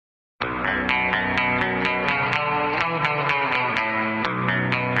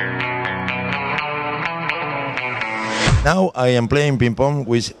Now I am playing ping pong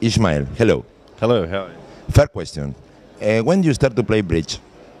with Ishmael. Hello. Hello, how are you? First question. When did you start to play bridge?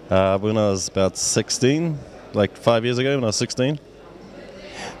 When I was about 16, like 5 years ago when I was 16.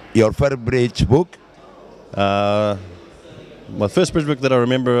 Your first bridge book? My first bridge book that I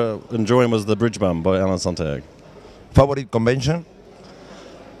remember enjoying was The Bridge Bum by Alan Sontag. Favorite convention?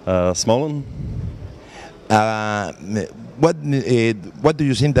 Smolin. What do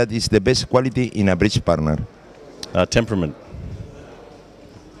you think that is the best quality in a bridge partner? Temperament.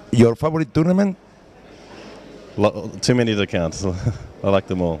 Your favorite tournament? Too many to count. I like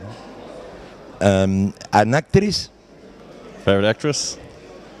them all. An actress? Favorite actress?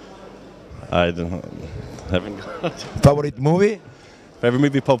 Haven't got. Favorite movie? Favorite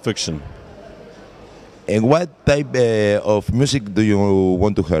movie? Pulp Fiction. And what type of music do you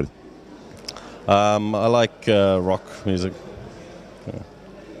want to hear? I like rock music.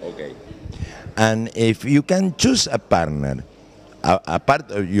 Okay. And if you can choose a partner, a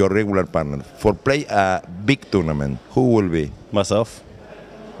part of your regular partner, for play a big tournament, who will be? Myself.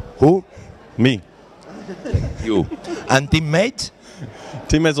 Who? Me. You. And teammates?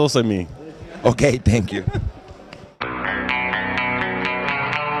 Teammates also me. Okay, thank you.